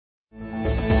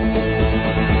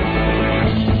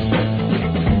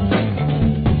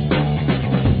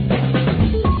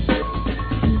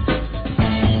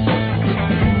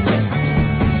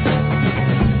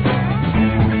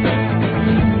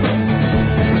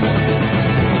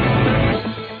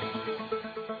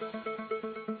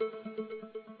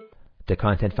The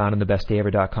content found on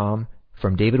thebestdayever.com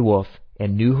from David Wolfe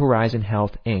and New Horizon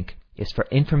Health, Inc. is for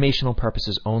informational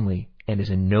purposes only and is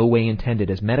in no way intended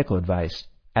as medical advice,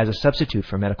 as a substitute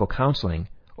for medical counseling,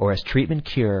 or as treatment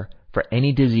cure for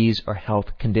any disease or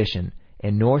health condition,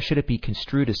 and nor should it be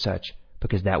construed as such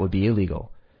because that would be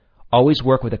illegal. Always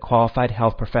work with a qualified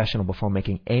health professional before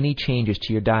making any changes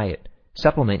to your diet,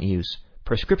 supplement use,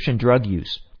 prescription drug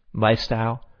use,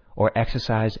 lifestyle, or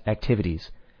exercise activities.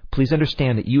 Please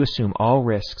understand that you assume all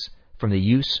risks from the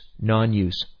use,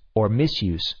 non-use, or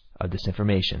misuse of this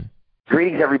information.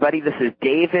 Greetings, everybody. This is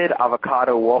David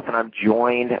Avocado Wolfe, and I'm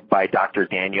joined by Dr.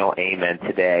 Daniel Amen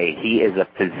today. He is a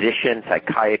physician,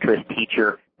 psychiatrist,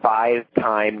 teacher,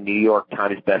 5-time New York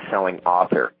Times bestselling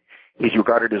author. He's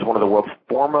regarded as one of the world's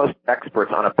foremost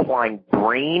experts on applying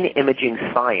brain imaging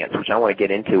science, which I want to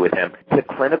get into with him, to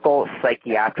clinical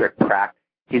psychiatric practice.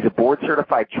 He's a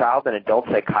board-certified child and adult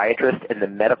psychiatrist and the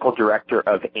medical director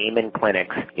of Amen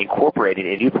Clinics, Incorporated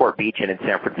in Newport Beach and in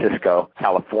San Francisco,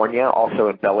 California, also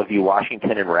in Bellevue,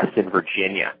 Washington, and Reston,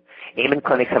 Virginia. Amen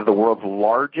Clinics have the world's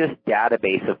largest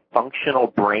database of functional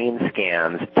brain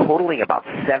scans, totaling about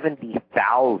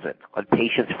 70,000 on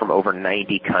patients from over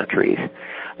 90 countries.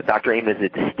 Dr. Amen is a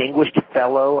distinguished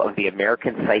fellow of the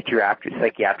American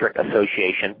Psychiatric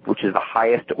Association, which is the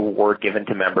highest award given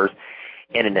to members,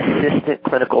 and an assistant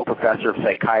clinical professor of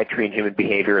psychiatry and human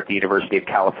behavior at the University of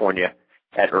California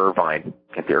at Irvine,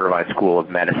 at the Irvine School of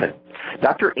Medicine.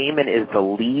 Dr. Amen is the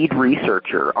lead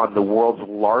researcher on the world's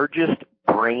largest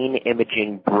brain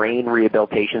imaging, brain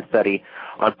rehabilitation study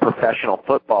on professional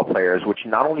football players, which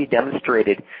not only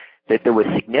demonstrated that there was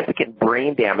significant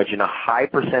brain damage in a high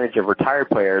percentage of retired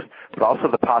players, but also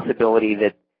the possibility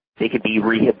that they could be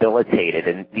rehabilitated,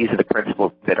 and these are the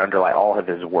principles that underlie all of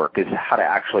his work, is how to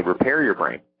actually repair your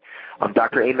brain.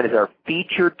 Dr. Amen is our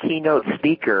featured keynote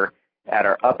speaker at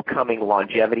our upcoming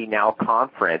Longevity Now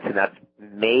conference, and that's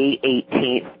May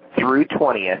 18th through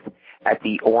 20th at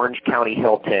the Orange County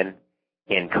Hilton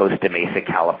in Costa Mesa,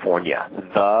 California.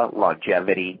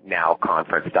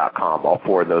 TheLongevityNowConference.com, all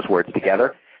four of those words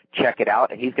together. Check it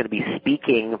out, and he's going to be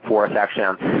speaking for us actually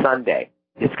on Sunday.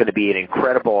 It's going to be an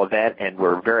incredible event, and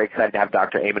we're very excited to have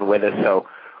Dr. Amen with us. So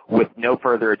with no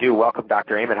further ado, welcome,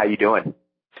 Dr. Amen. How are you doing?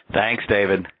 Thanks,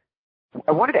 David.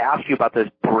 I wanted to ask you about this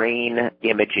brain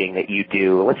imaging that you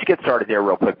do. Let's get started there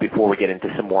real quick before we get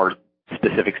into some more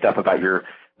specific stuff about your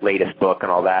latest book and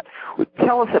all that.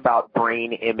 Tell us about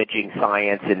brain imaging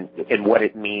science and what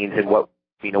it means and what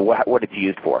it's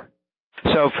used for.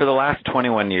 So for the last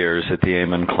 21 years at the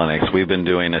Amen Clinics, we've been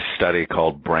doing a study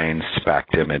called brain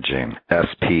SPECT imaging,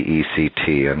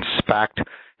 S-P-E-C-T, and SPECT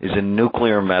is a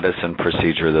nuclear medicine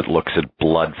procedure that looks at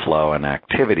blood flow and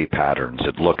activity patterns.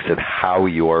 It looks at how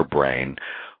your brain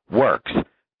works,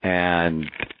 and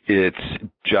it's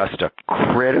just a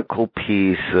critical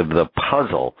piece of the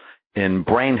puzzle in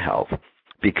brain health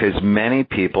because many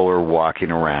people are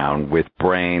walking around with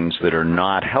brains that are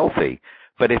not healthy.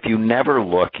 But if you never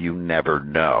look, you never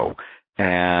know.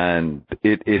 And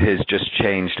it has just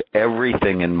changed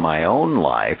everything in my own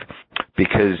life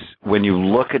because when you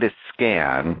look at a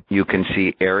scan, you can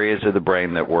see areas of the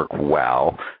brain that work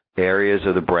well, areas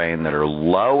of the brain that are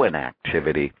low in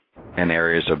activity, and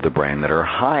areas of the brain that are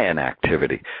high in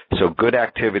activity. So good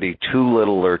activity, too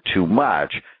little or too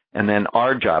much, and then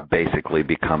our job basically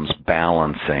becomes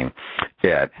balancing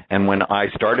it. And when I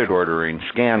started ordering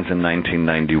scans in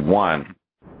 1991,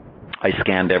 I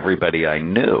scanned everybody I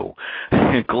knew,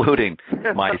 including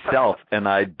myself, and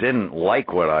I didn't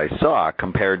like what I saw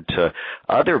compared to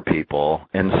other people,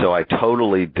 and so I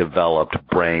totally developed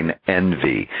brain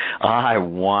envy. I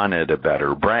wanted a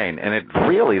better brain, and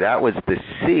that was the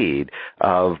seed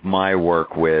of my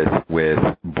work with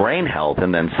brain health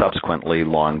and then subsequently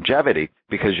longevity,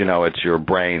 because, it's your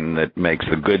brain that makes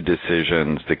the good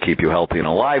decisions that keep you healthy and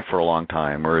alive for a long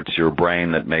time, or it's your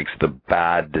brain that makes the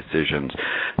bad decisions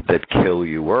that kill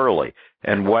you early.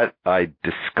 And what I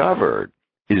discovered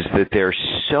is that there are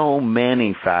so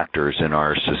many factors in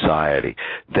our society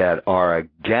that are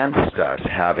against us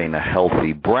having a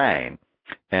healthy brain.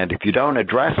 And if you don't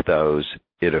address those,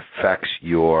 it affects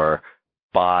your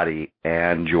body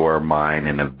and your mind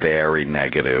in a very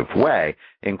negative way,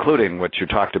 including what you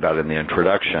talked about in the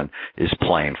introduction is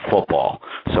playing football.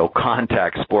 So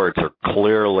contact sports are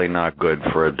clearly not good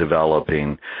for a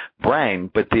developing brain.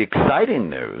 But the exciting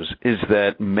news is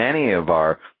that many of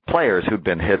our players who've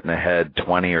been hit in the head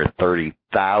 20 or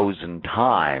 30,000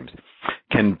 times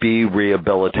can be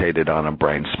rehabilitated on a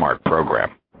Brain Smart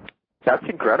program. That's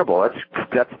incredible.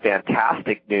 That's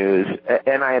fantastic news.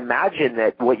 And I imagine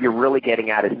that what you're really getting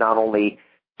at is not only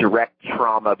direct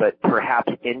trauma, but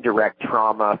perhaps indirect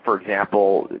trauma, for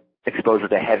example, exposure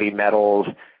to heavy metals,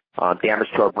 damage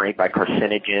to our brain by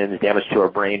carcinogens, damage to our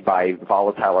brain by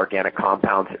volatile organic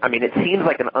compounds. I mean, it seems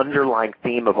like an underlying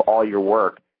theme of all your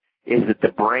work is that the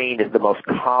brain is the most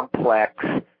complex,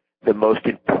 the most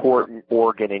important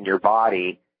organ in your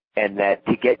body, and that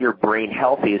to get your brain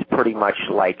healthy is pretty much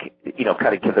like,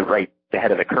 cutting to the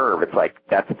head of the curve. It's like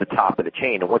that's the top of the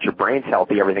chain. And once your brain's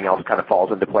healthy, everything else kind of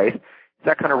falls into place. Is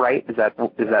that kind of right? Is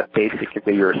that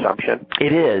basically your assumption?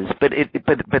 It is, but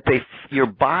your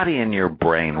body and your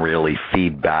brain really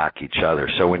feed back each other.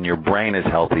 So when your brain is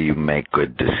healthy, you make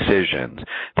good decisions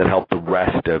that help the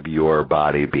rest of your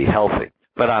body be healthy.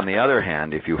 But on the other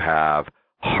hand, if you have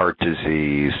heart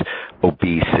disease,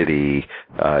 obesity,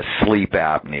 sleep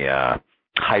apnea,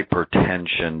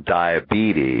 hypertension,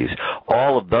 diabetes,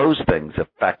 all of those things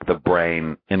affect the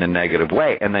brain in a negative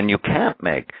way, and then you can't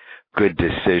make good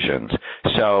decisions.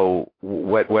 So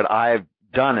what I've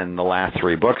done in the last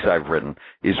 3 books I've written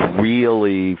is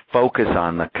really focus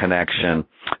on the connection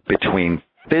between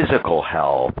physical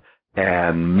health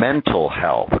and mental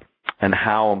health, and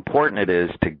how important it is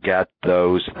to get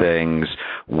those things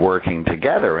working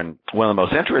together. And one of the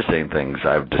most interesting things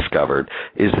I've discovered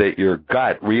is that your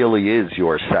gut really is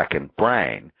your second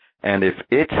brain. And if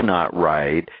it's not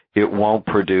right, it won't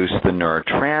produce the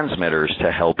neurotransmitters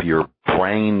to help your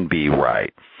brain be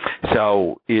right.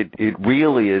 So it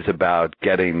really is about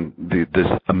getting this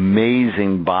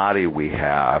amazing body we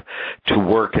have to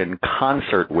work in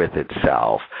concert with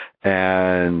itself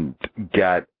and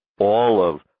get all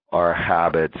of our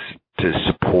habits to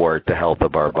support the health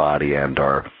of our body and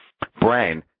our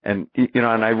brain. And, and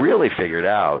I really figured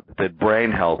out that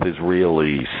brain health is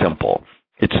really simple.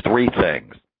 It's 3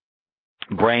 things.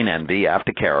 Brain envy, you have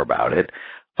to care about it,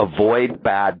 avoid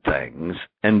bad things,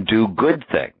 and do good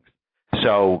things.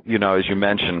 So, as you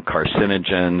mentioned,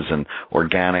 carcinogens and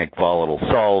organic volatile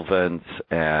solvents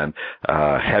and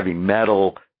heavy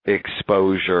metal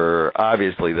exposure,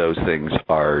 obviously those things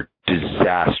are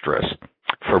disastrous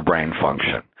for brain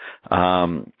function.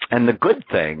 And the good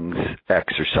things,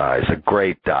 exercise, a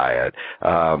great diet,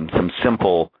 some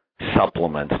simple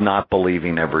supplements, not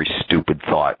believing every stupid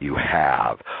thought you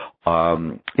have.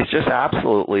 It's just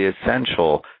absolutely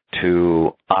essential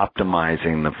to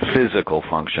optimizing the physical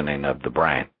functioning of the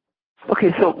brain.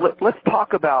 Okay, so let's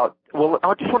talk about,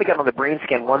 I just want to get on the brain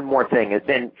scan one more thing. And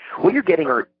then what you're getting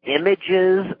are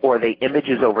images, or are they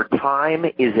images over time?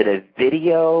 Is it a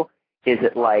video? Is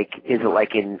it like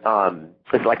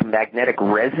a magnetic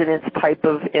resonance type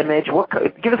of image?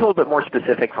 Give us a little bit more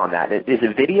specifics on that. Is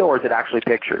it video or is it actually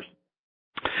pictures?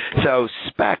 So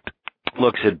SPECT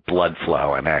looks at blood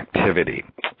flow and activity,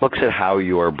 looks at how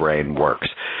your brain works.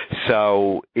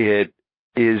 So it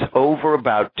is over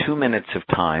about 2 minutes of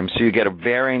time, so you get a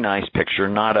very nice picture,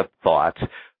 not of thoughts,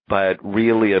 but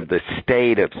really of the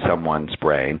state of someone's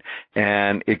brain,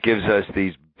 and it gives us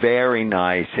these very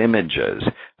nice images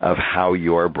of how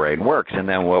your brain works. And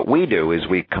then what we do is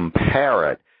we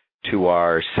compare it to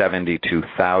our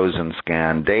 72,000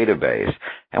 scan database,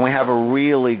 and we have a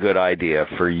really good idea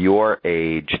for your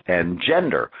age and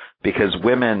gender, because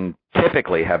women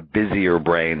typically have busier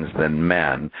brains than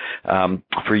men.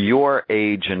 For your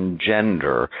age and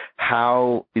gender,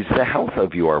 how is the health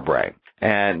of your brain?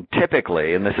 And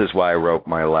typically, and this is why I wrote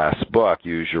my last book,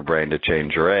 Use Your Brain to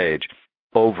Change Your Age,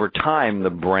 over time the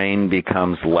brain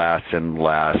becomes less and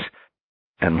less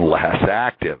and less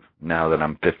active. Now that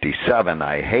I'm 57,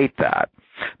 I hate that,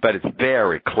 but it's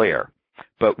very clear.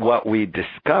 But what we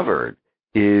discovered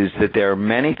is that there are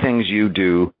many things you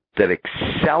do that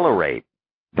accelerate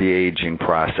the aging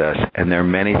process, and there are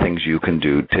many things you can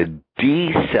do to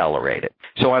decelerate it.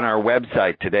 So on our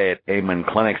website today at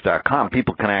amenclinics.com,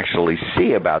 people can actually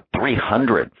see about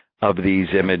 300 of these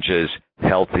images,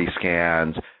 healthy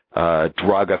scans,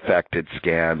 drug-affected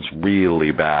scans,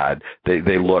 really bad.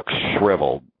 They look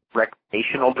shriveled.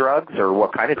 Recreational drugs, or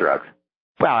what kind of drugs?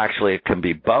 Well, actually, it can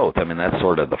be both. I mean, that's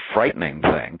sort of the frightening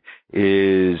thing,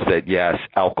 is that, yes,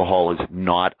 alcohol is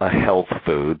not a health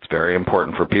food. It's very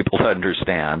important for people to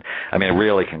understand. I mean, it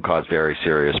really can cause very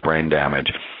serious brain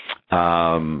damage.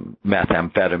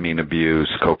 Methamphetamine abuse,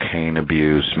 cocaine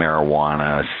abuse,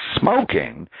 marijuana,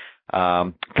 smoking.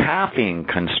 Caffeine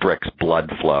constricts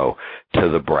blood flow to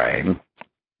the brain,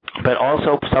 but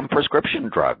also some prescription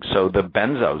drugs. So the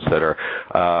benzos that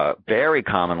are very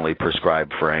commonly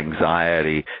prescribed for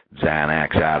anxiety,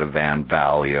 Xanax, Ativan,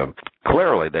 Valium,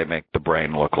 clearly they make the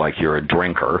brain look like you're a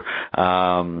drinker.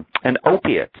 And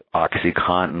opiates,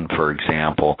 OxyContin, for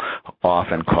example,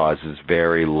 often causes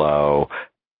very low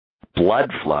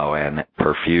blood flow and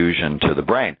perfusion to the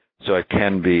brain. So it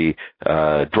can be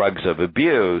drugs of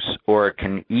abuse, or it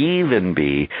can even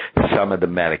be some of the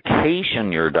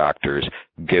medication your doctor's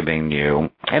giving you.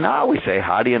 And I always say,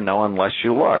 how do you know unless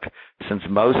you look? Since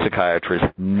most psychiatrists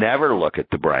never look at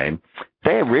the brain,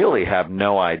 they really have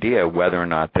no idea whether or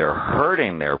not they're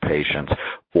hurting their patients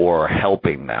or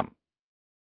helping them.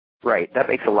 Right. That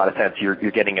makes a lot of sense. You're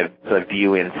getting a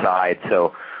view inside,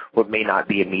 so what may not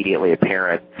be immediately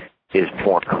apparent is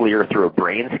more clear through a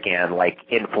brain scan, like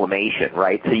inflammation,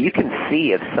 right? So you can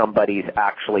see if somebody's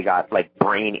actually got like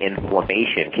brain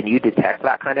inflammation. Can you detect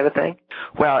that kind of a thing?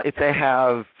 Well, if they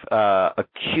have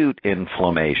acute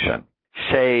inflammation,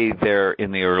 say they're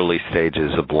in the early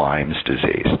stages of Lyme's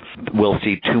disease, we'll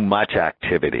see too much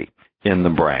activity in the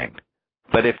brain.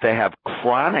 But if they have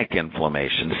chronic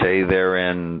inflammation, say they're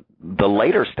in the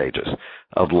later stages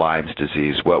of Lyme's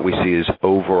disease, what we see is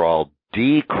overall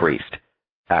decreased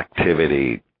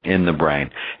activity in the brain.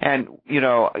 And, you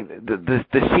know,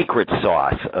 the secret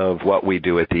sauce of what we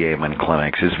do at the Amen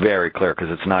clinics is very clear,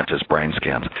 because it's not just brain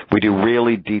scans. We do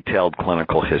really detailed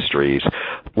clinical histories,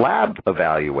 lab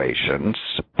evaluations,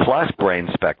 plus brain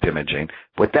SPECT imaging.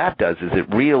 What that does is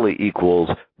it really equals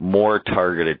more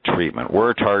targeted treatment.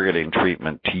 We're targeting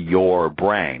treatment to your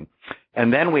brain.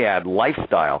 And then we add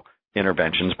lifestyle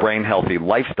interventions, brain healthy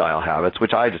lifestyle habits,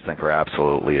 which I just think are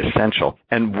absolutely essential.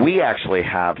 And we actually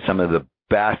have some of the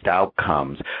best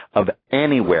outcomes of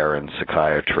anywhere in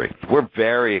psychiatry. We're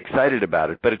very excited about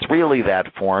it, but it's really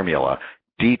that formula: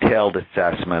 detailed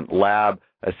assessment, lab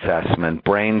assessment,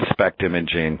 brain SPECT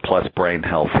imaging, plus brain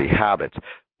healthy habits.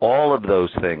 All of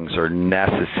those things are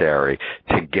necessary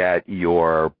to get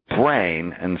your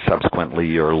brain and subsequently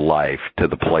your life to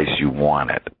the place you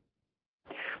want it.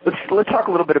 Let's talk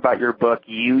a little bit about your book,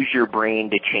 Use Your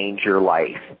Brain to Change Your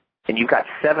Life. And you've got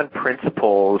 7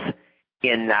 principles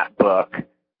in that book.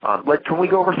 Can we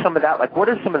go over some of that? Like, what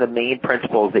are some of the main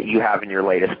principles that you have in your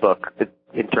latest book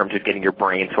in terms of getting your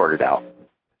brain sorted out?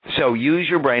 So Use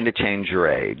Your Brain to Change Your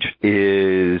Age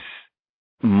is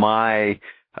my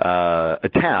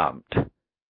attempt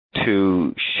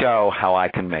to show how I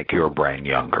can make your brain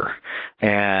younger.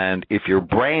 And if your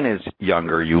brain is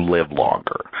younger, you live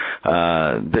longer.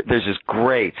 There's this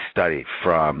great study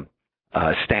from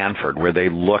Stanford, where they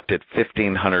looked at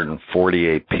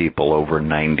 1,548 people over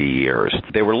 90 years.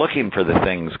 They were looking for the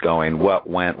things going, what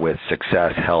went with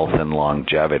success, health, and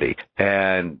longevity.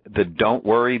 And the don't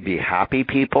worry, be happy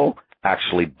people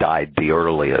actually died the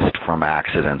earliest from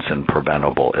accidents and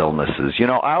preventable illnesses. You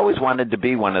know, I always wanted to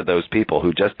be one of those people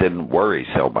who just didn't worry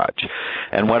so much.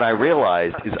 And what I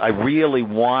realized is I really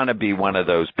want to be one of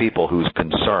those people who's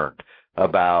concerned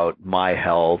about my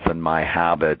health and my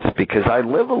habits, because I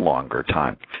live a longer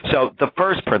time. So the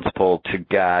first principle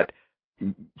to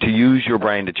use your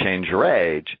brain to change your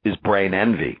age is brain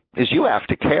envy, is you have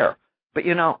to care. But,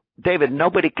 you know, David,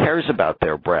 nobody cares about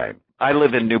their brain. I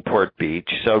live in Newport Beach,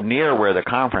 so near where the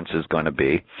conference is going to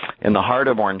be, in the heart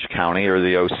of Orange County, or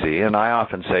the OC, and I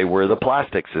often say we're the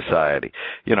plastic society.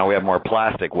 You know, we have more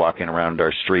plastic walking around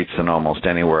our streets than almost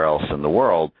anywhere else in the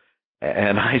world.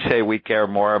 And I say we care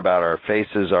more about our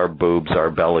faces, our boobs,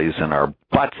 our bellies, and our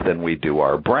butts than we do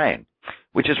our brain,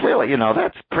 which is really, you know,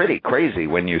 that's pretty crazy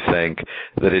when you think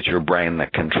that it's your brain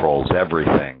that controls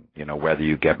everything. You know, whether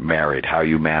you get married, how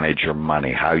you manage your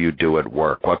money, how you do at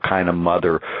work, what kind of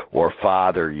mother or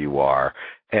father you are.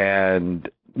 And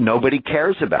nobody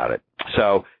cares about it.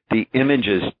 So through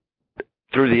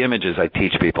the images, I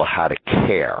teach people how to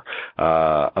care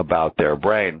about their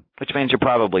brain, which means you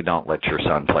probably don't let your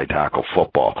son play tackle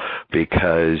football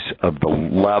because of the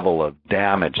level of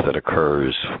damage that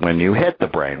occurs when you hit the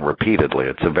brain repeatedly.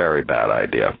 It's a very bad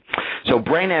idea. So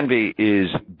brain envy is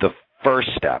the first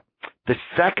step. The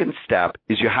second step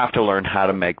is you have to learn how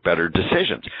to make better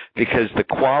decisions, because the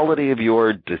quality of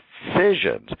your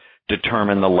decisions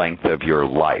determine the length of your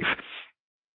life.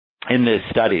 In this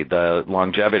study, the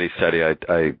longevity study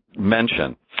I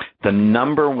mentioned, the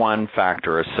number one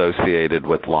factor associated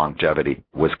with longevity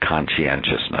was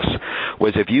conscientiousness.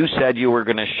 Was if you said you were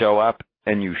going to show up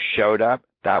and you showed up,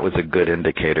 that was a good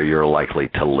indicator you're likely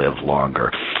to live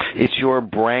longer. It's your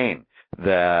brain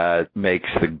that makes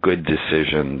the good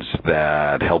decisions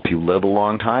that help you live a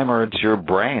long time, or it's your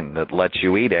brain that lets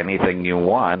you eat anything you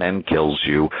want and kills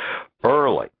you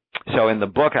early. So in the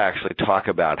book, I actually talk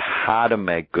about how to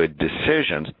make good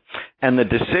decisions, and the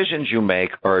decisions you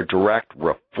make are a direct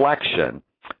reflection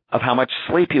of how much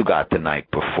sleep you got the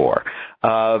night before,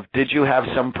 of did you have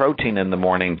some protein in the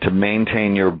morning to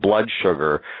maintain your blood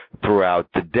sugar throughout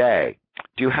the day?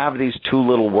 Do you have these 2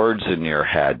 little words in your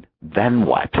head? Then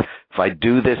what? If I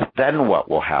do this, then what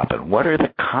will happen? What are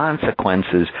the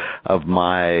consequences of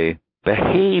my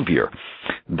behavior.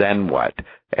 Then what?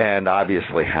 And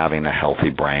obviously having a healthy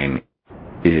brain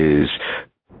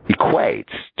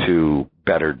equates to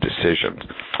better decisions.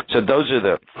 So those are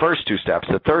the first two steps.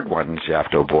 The third one is you have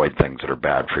to avoid things that are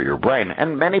bad for your brain.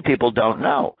 And many people don't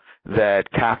know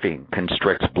that caffeine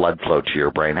constricts blood flow to your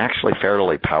brain, actually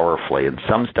fairly powerfully, in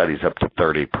some studies up to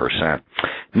 30%.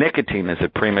 Nicotine, as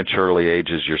it prematurely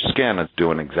ages your skin, is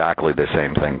doing exactly the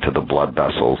same thing to the blood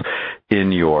vessels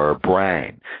in your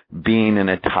brain. Being in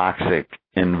a toxic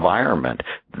environment,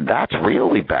 that's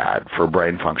really bad for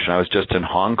brain function. I was just in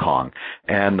Hong Kong,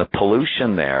 and the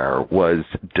pollution there was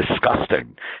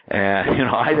disgusting. And,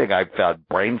 I think I felt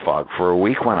brain fog for a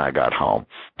week when I got home.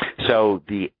 So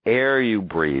the air you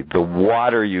breathe, the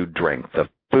water you drink, the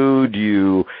food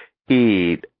you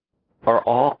eat are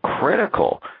all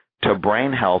critical to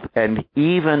brain health, and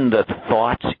even the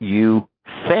thoughts you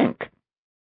think.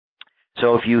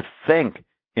 So if you think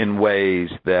in ways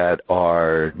that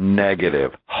are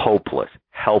negative, hopeless,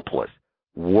 helpless,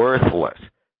 worthless,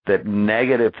 that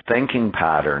negative thinking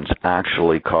patterns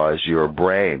actually cause your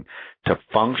brain to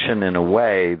function in a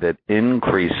way that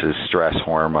increases stress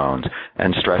hormones,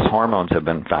 and stress hormones have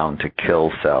been found to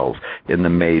kill cells in the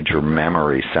major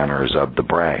memory centers of the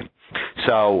brain.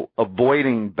 So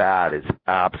avoiding bad is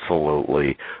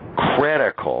absolutely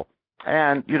critical.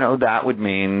 And, that would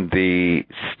mean the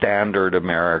standard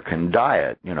American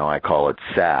diet. I call it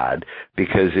SAD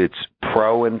because it's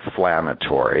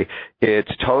pro-inflammatory.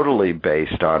 It's totally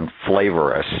based on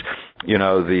flavorists,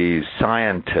 these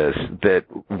scientists that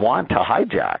want to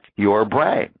hijack your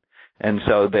brain. And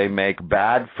so they make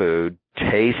bad food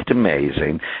taste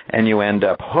amazing, and you end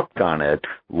up hooked on it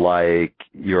like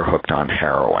you're hooked on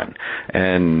heroin.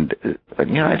 And,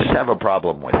 I just have a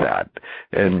problem with that.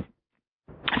 And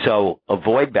so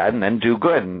avoid bad and then do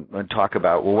good, and talk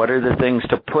about, what are the things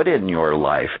to put in your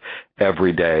life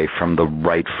every day, from the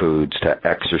right foods to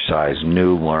exercise,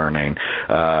 new learning,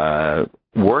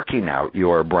 working out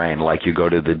your brain. Like you go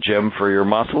to the gym for your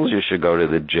muscles, you should go to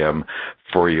the gym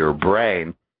for your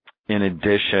brain. In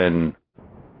addition,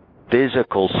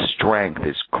 physical strength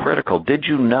is critical. Did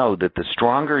you know that the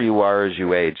stronger you are as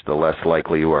you age, the less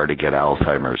likely you are to get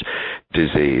Alzheimer's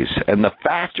disease? And the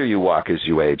faster you walk as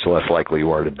you age, the less likely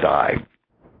you are to die.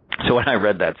 So when I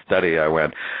read that study, I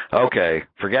went, okay,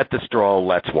 forget the stroll,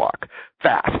 let's walk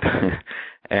fast.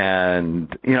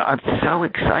 And, I'm so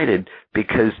excited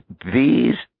because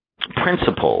these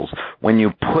principles, when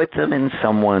you put them in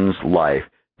someone's life,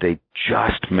 they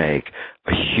just make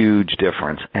a huge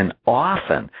difference, and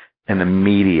often an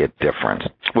immediate difference.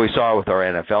 We saw it with our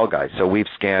NFL guys. So we've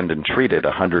scanned and treated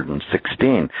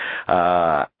 116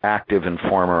 active and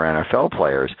former NFL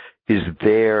players.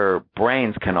 Their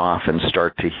brains can often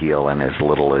start to heal in as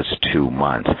little as 2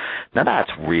 months. Now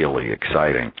that's really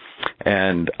exciting.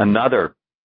 And another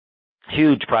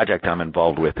huge project I'm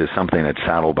involved with is something at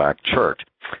Saddleback Church.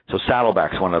 So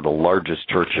Saddleback's one of the largest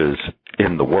churches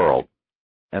in the world.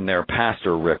 And their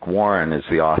pastor, Rick Warren, is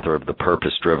the author of The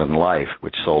Purpose-Driven Life,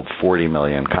 which sold 40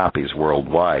 million copies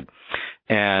worldwide.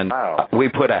 And we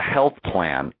put a health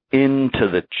plan into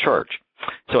the church.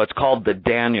 So it's called the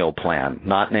Daniel Plan,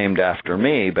 not named after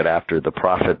me, but after the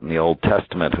prophet in the Old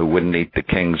Testament who wouldn't eat the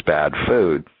king's bad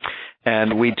food.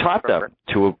 And we taught them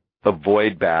to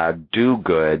avoid bad, do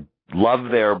good,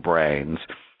 love their brains.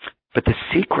 But the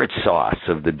secret sauce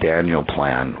of the Daniel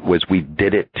Plan was we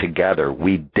did it together.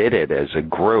 We did it as a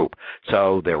group.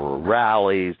 So there were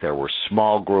rallies, there were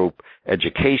small group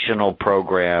educational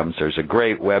programs. There's a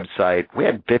great website. We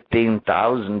had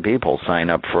 15,000 people sign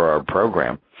up for our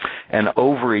program. And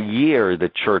over a year, the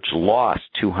church lost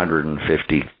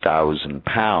 250,000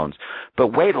 pounds.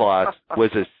 But weight loss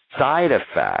was a side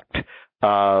effect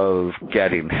of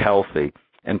getting healthy.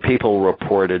 And people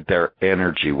reported their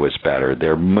energy was better,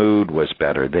 their mood was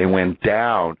better. They went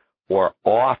down or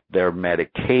off their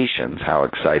medications. How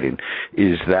exciting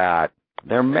is that?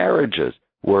 Their marriages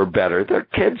were better. Their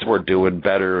kids were doing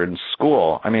better in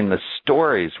school. I mean, the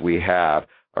stories we have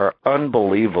are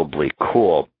unbelievably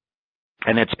cool.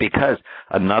 And it's because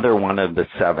another one of the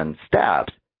 7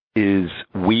 steps is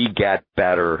we get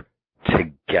better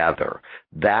together.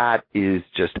 That is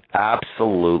just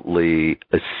absolutely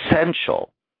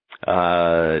essential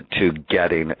to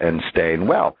getting and staying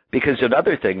well. Because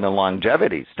another thing the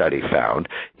longevity study found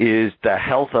is the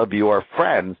health of your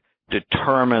friends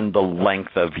determine the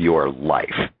length of your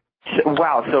life.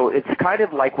 Wow, so it's kind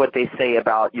of like what they say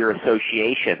about your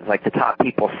associations, like the top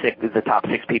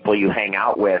 6 people you hang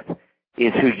out with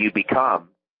is who you become.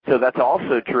 So that's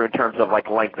also true in terms of like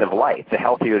length of life. The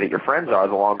healthier that your friends are,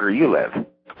 the longer you live.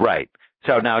 Right.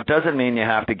 So now it doesn't mean you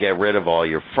have to get rid of all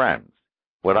your friends.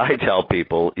 what I tell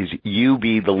people is you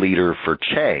be the leader for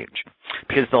change.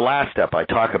 Because the last step I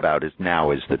talk about is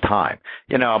now is the time.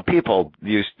 People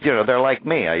they're like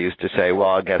me. I used to say, well,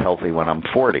 I'll get healthy when I'm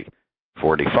 40,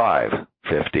 45,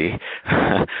 50.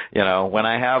 When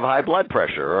I have high blood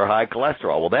pressure or high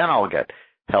cholesterol, well, then I'll get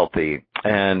healthy.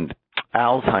 And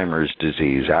Alzheimer's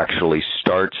disease actually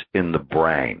starts in the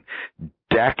brain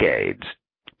decades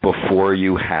before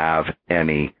you have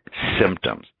any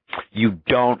symptoms. You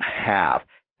don't have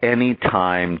any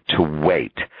time to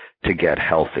wait to get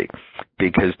healthy,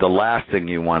 because the last thing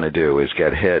you want to do is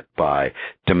get hit by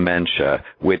dementia,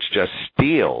 which just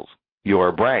steals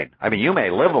your brain. I mean, you may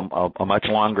live a much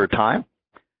longer time,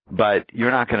 but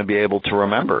you're not going to be able to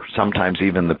remember. Sometimes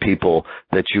even the people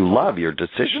that you love, your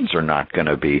decisions are not going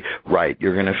to be right.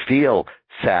 You're going to feel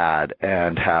sad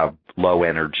and have low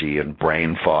energy and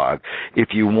brain fog.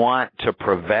 If you want to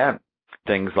prevent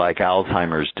things like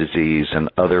Alzheimer's disease and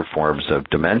other forms of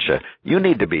dementia, you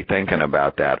need to be thinking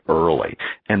about that early.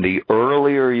 And the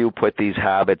earlier you put these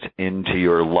habits into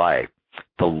your life,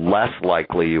 the less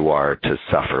likely you are to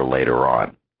suffer later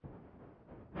on.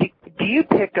 Do you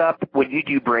pick up, when you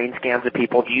do brain scans of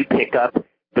people, do you pick up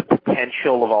the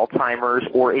potential of Alzheimer's,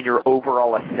 or in your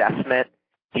overall assessment,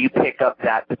 do you pick up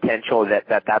that potential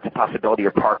that's a possibility,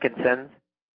 or Parkinson's?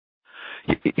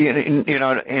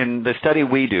 In the study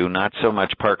we do, not so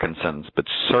much Parkinson's, but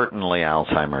certainly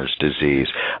Alzheimer's disease,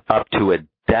 up to a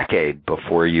decade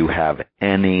before you have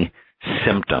any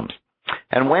symptoms.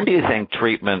 And when do you think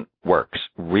treatment works?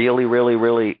 Really, really,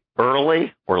 really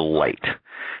early or late?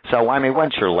 So,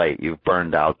 once you're late, you've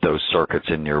burned out those circuits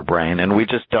in your brain, and we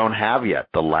just don't have yet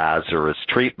the Lazarus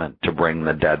treatment to bring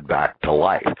the dead back to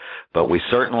life. But we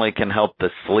certainly can help the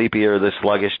sleepy or the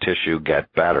sluggish tissue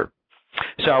get better.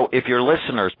 So if your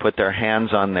listeners put their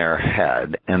hands on their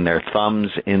head and their thumbs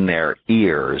in their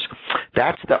ears,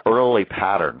 that's the early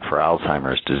pattern for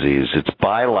Alzheimer's disease. It's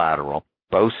bilateral,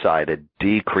 both-sided,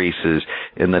 decreases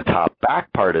in the top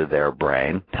back part of their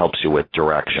brain, helps you with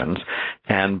directions,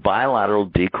 and bilateral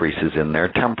decreases in their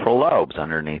temporal lobes,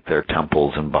 underneath their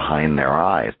temples and behind their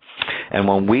eyes. And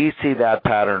when we see that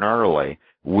pattern early,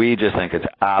 we just think it's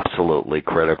absolutely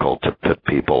critical to put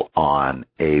people on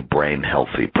a brain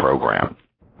healthy program.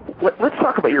 Let's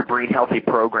talk about your brain healthy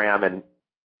program. And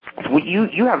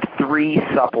you have 3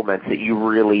 supplements that you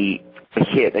really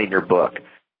hit in your book.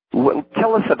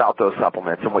 Tell us about those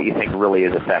supplements and what you think really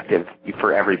is effective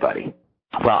for everybody.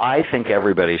 Well, I think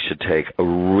everybody should take a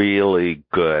really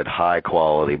good,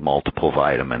 high-quality multiple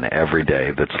vitamin every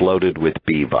day that's loaded with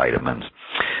B vitamins.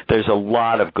 There's a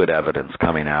lot of good evidence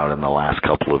coming out in the last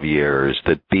couple of years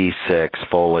that B6,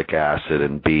 folic acid,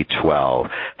 and B12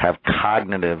 have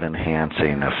cognitive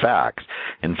enhancing effects.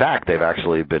 In fact, they've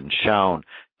actually been shown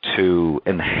to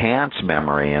enhance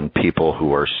memory in people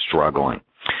who are struggling.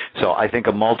 So I think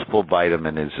a multiple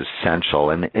vitamin is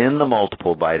essential, and in the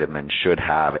multiple vitamin should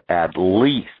have at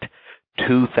least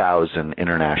 2,000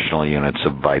 international units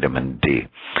of vitamin D.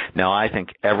 Now, I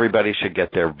think everybody should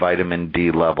get their vitamin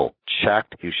D level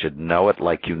checked. You should know it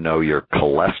like you know your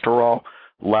cholesterol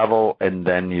level, and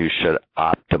then you should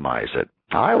optimize it.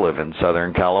 I live in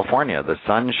Southern California. The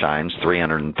sun shines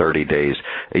 330 days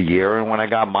a year, and when I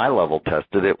got my level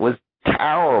tested, it was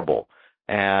terrible.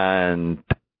 And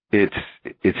it's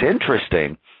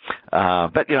interesting,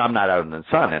 but I'm not out in the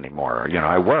sun anymore.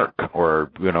 I work,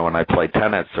 or when I play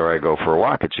tennis or I go for a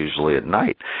walk, it's usually at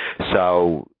night.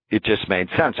 So it just made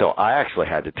sense. So I actually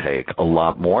had to take a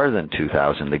lot more than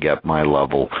 2,000 to get my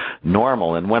level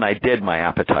normal. And when I did, my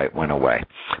appetite went away,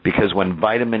 because when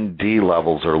vitamin D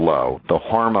levels are low, the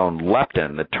hormone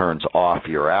leptin that turns off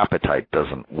your appetite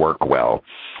doesn't work well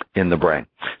in the brain.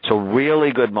 So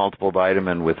really good multiple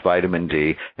vitamin with vitamin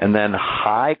D, and then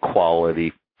high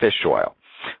quality fish oil.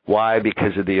 Why?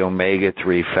 Because of the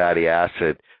omega-3 fatty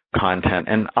acid content.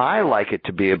 And I like it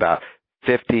to be about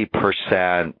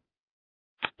 50%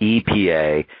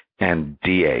 EPA and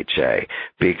DHA,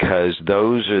 because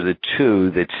those are the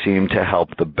 2 that seem to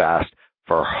help the best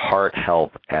for heart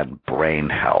health and brain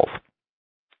health.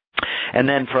 And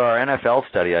then for our NFL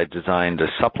study, I designed a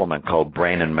supplement called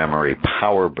Brain and Memory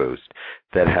Power Boost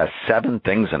that has 7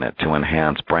 things in it to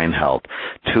enhance brain health.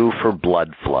 2 for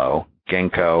blood flow,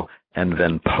 ginkgo, and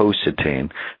then vinpocetine.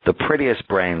 The prettiest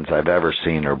brains I've ever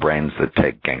seen are brains that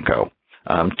take ginkgo.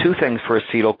 2 things for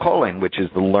acetylcholine, which is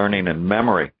the learning and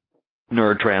memory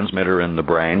neurotransmitter in the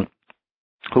brain.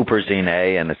 Huperzine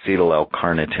A and acetyl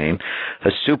L-carnitine,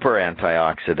 a super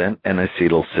antioxidant, and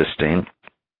acetylcysteine.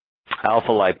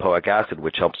 Alpha-lipoic acid,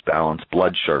 which helps balance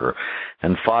blood sugar,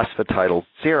 and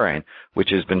phosphatidylserine, which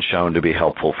has been shown to be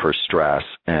helpful for stress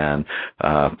and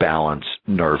balance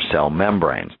nerve cell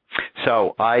membranes.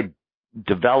 So I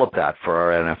developed that for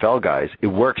our NFL guys. It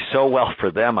worked so well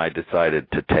for them, I decided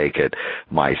to take it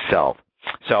myself.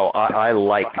 So I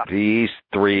like these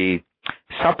three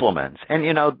supplements.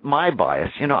 And, my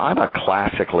bias, I'm a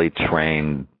classically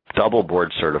trained, double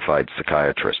board certified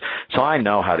psychiatrist. So I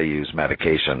know how to use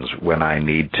medications when I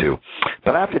need to.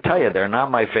 But I have to tell you, they're not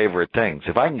my favorite things.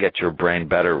 If I can get your brain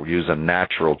better using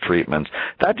natural treatments,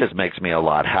 that just makes me a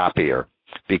lot happier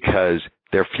because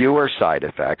there are fewer side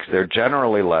effects, they're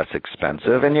generally less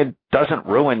expensive, and it doesn't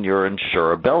ruin your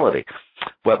insurability.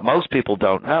 What most people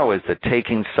don't know is that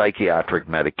taking psychiatric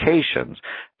medications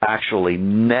actually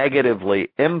negatively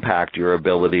impact your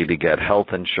ability to get health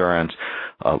insurance,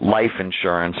 life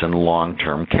insurance, and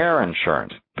long-term care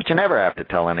insurance. But you never have to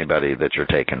tell anybody that you're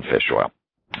taking fish oil.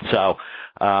 So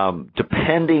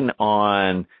depending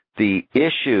on the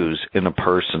issues in a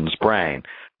person's brain,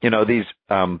 these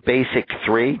basic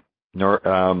three,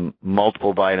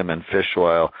 multiple vitamin, fish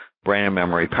oil, brain and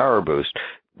memory power boost,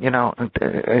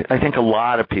 I think a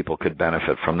lot of people could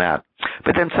benefit from that.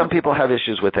 But then some people have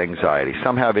issues with anxiety.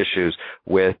 Some have issues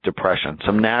with depression.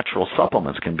 Some natural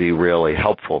supplements can be really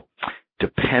helpful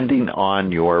depending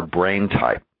on your brain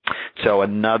type. So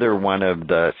another one of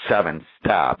the 7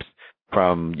 steps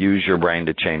from use your brain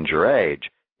to change your age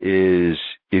is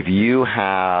if you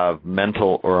have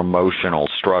mental or emotional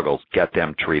struggles, get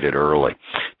them treated early.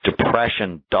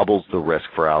 Depression doubles the risk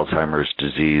for Alzheimer's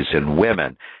disease in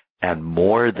women and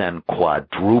more than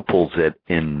quadruples it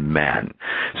in men.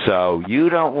 So you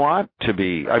don't want to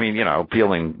be,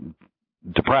 feeling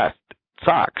depressed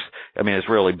sucks. It's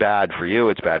really bad for you.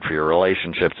 It's bad for your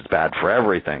relationships. It's bad for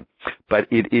everything. But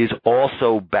it is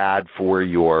also bad for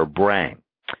your brain.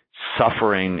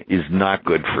 Suffering is not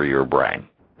good for your brain.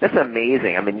 That's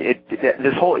amazing.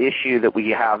 This whole issue that we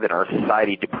have in our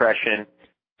society, depression,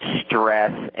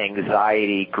 stress,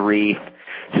 anxiety, grief.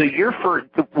 So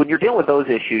when you're dealing with those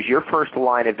issues, your first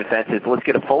line of defense is let's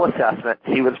get a full assessment,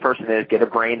 see what this person is, get a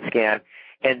brain scan,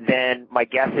 and then my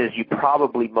guess is you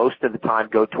probably most of the time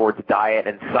go towards diet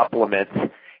and supplements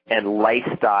and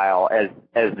lifestyle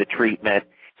as the treatment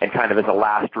and kind of as a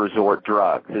last resort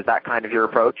drugs. Is that kind of your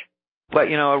approach? But,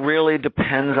 it really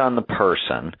depends on the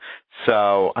person.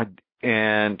 So,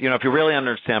 if you really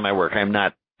understand my work, I'm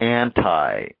not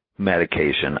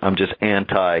anti-medication. I'm just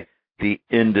anti the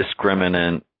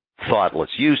indiscriminate,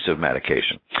 thoughtless use of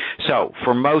medication. So,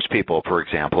 for most people, for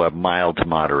example, who have mild to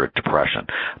moderate depression,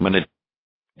 I'm going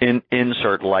to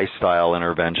insert lifestyle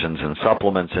interventions and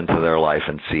supplements into their life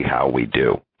and see how we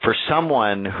do. For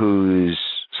someone who's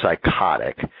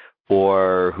psychotic,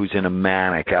 or who's in a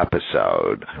manic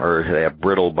episode, or they have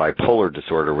brittle bipolar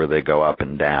disorder where they go up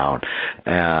and down,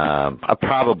 I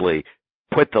probably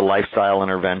put the lifestyle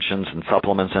interventions and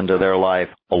supplements into their life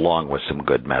along with some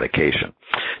good medication.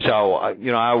 So,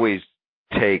 I always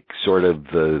take sort of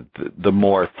the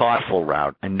more thoughtful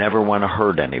route. I never want to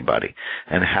hurt anybody.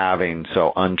 And having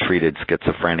untreated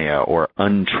schizophrenia or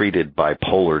untreated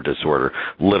bipolar disorder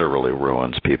literally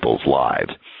ruins people's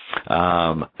lives.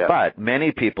 But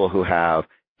many people who have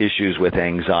issues with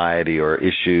anxiety or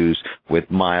issues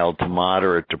with mild to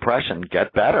moderate depression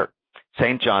get better.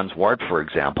 St. John's wort, for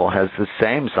example, has the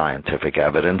same scientific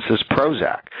evidence as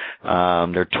Prozac.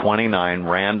 There are 29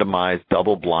 randomized,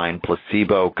 double-blind,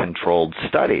 placebo-controlled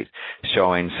studies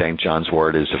showing St. John's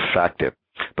wort is effective.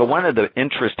 But one of the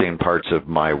interesting parts of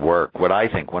my work, what I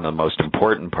think one of the most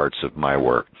important parts of my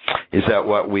work, is that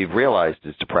what we've realized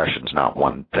is depression's not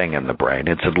one thing in the brain.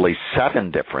 It's at least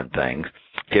 7 different things.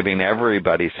 Giving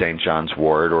everybody St. John's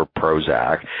wort or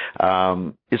Prozac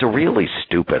is a really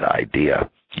stupid idea.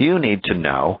 You need to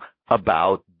know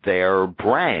about their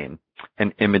brain,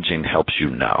 and imaging helps you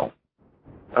know.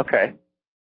 Okay.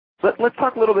 Let's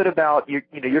talk a little bit about, you're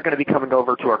going to be coming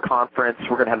over to our conference.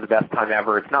 We're going to have the best time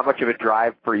ever. It's not much of a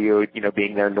drive for you,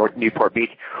 being there in Newport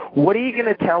Beach. What are you going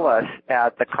to tell us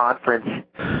at the conference?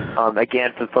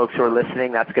 Again, for the folks who are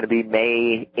listening, that's going to be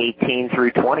May 18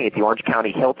 through 20 at the Orange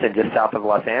County Hilton, just south of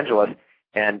Los Angeles,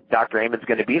 and Dr. Amen's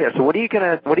going to be there. So what are you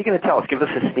going to tell us? Give us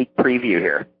a sneak preview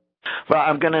here. Well,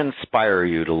 I'm going to inspire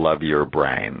you to love your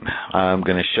brain. I'm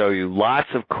going to show you lots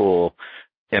of cool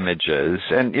images,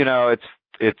 and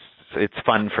it's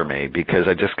fun for me because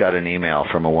I just got an email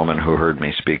from a woman who heard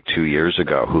me speak 2 years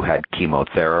ago who had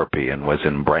chemotherapy and was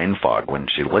in brain fog when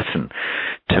she listened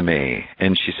to me.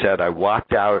 And she said, I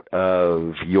walked out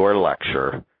of your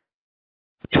lecture,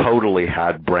 totally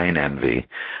had brain envy.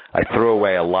 I threw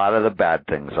away a lot of the bad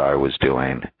things I was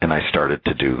doing, and I started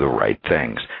to do the right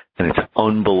things. And it's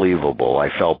unbelievable. I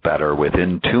felt better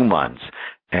within 2 months,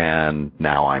 and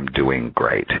now I'm doing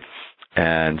great.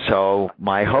 And so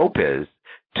my hope is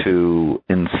to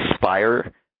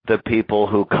inspire the people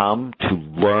who come to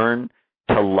learn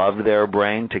to love their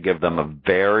brain, to give them a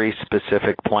very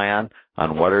specific plan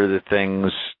on what are the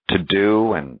things to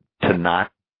do and to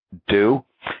not do.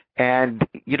 And,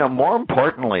 more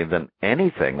importantly than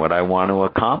anything, what I want to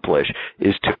accomplish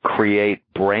is to create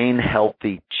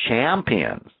brain-healthy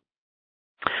champions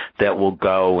that will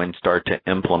go and start to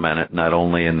implement it not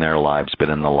only in their lives, but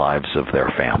in the lives of their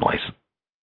families.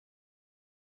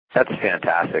 That's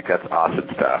fantastic. That's awesome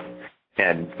stuff.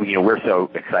 And, we're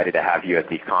so excited to have you at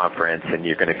the conference, and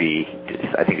you're going to be,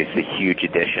 I think it's a huge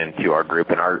addition to our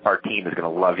group, and our team is going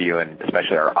to love you, and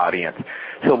especially our audience.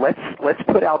 So let's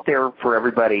put out there for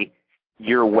everybody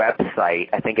your website.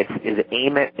 I think is it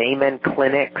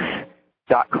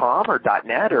amenclinics.com or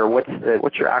 .net, or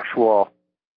what's your actual?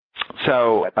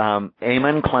 So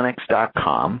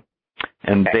amenclinics.com,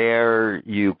 and there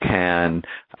you can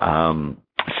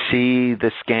see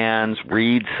the scans,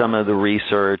 read some of the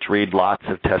research, read lots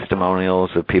of testimonials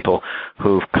of people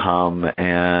who've come,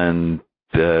 and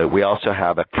we also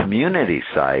have a community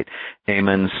site,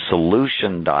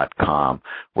 amensolution.com,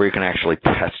 where you can actually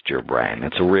test your brain.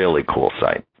 It's a really cool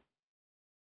site.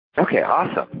 Okay,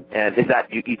 awesome. And is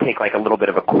that you take like a little bit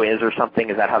of a quiz or something?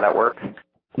 Is that how that works?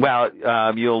 Well,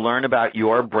 you'll learn about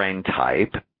your brain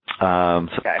type.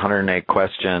 108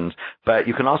 questions, but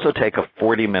you can also take a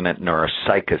 40-minute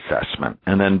neuropsych assessment,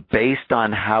 and then based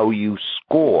on how you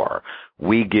score,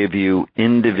 we give you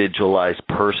individualized,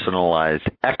 personalized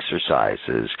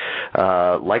exercises,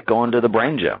 like going to the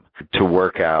brain gym to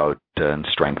work out and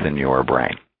strengthen your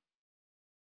brain.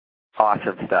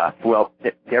 Awesome stuff. Well,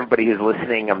 everybody who's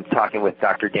listening, I'm talking with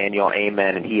Dr. Daniel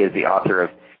Amen, and he is the author of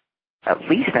at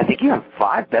least, I think you have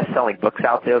 5 best-selling books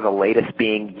out there, the latest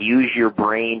being Use Your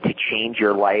Brain to Change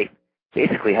Your Life,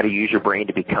 basically how to use your brain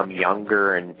to become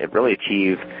younger and really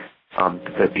achieve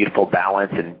the beautiful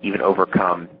balance and even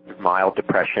overcome mild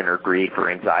depression or grief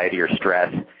or anxiety or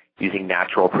stress using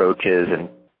natural approaches and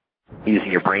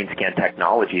using your brain scan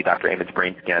technology, Dr. Amen's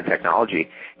brain scan technology.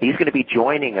 He's going to be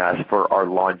joining us for our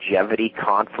longevity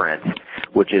conference,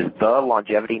 which is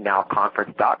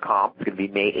thelongevitynowconference.com. It's going to be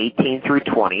May 18 through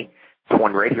 20.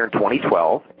 One right here in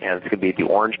 2012, and it's going to be at the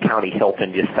Orange County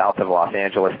Hilton just south of Los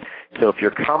Angeles. So if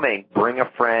you're coming, bring a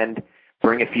friend,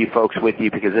 bring a few folks with you,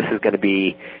 because this is going to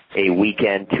be a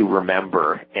weekend to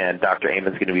remember, and Dr.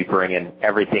 Amen's going to be bringing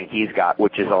everything he's got,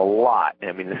 which is a lot.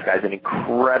 I mean, this guy's an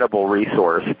incredible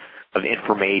resource of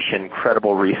information,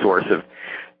 incredible resource of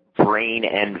brain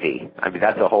envy. I mean,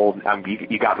 that's a whole,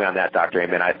 you got me on that, Dr.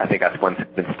 Amen. I think that's one's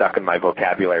been stuck in my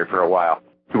vocabulary for a while.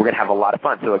 We're going to have a lot of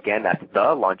fun. So again, that's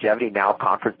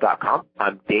thelongevitynowconference.com.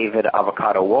 I'm David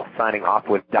Avocado Wolfe signing off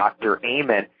with Dr.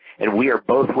 Amen, and we are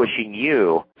both wishing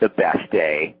you the best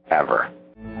day ever.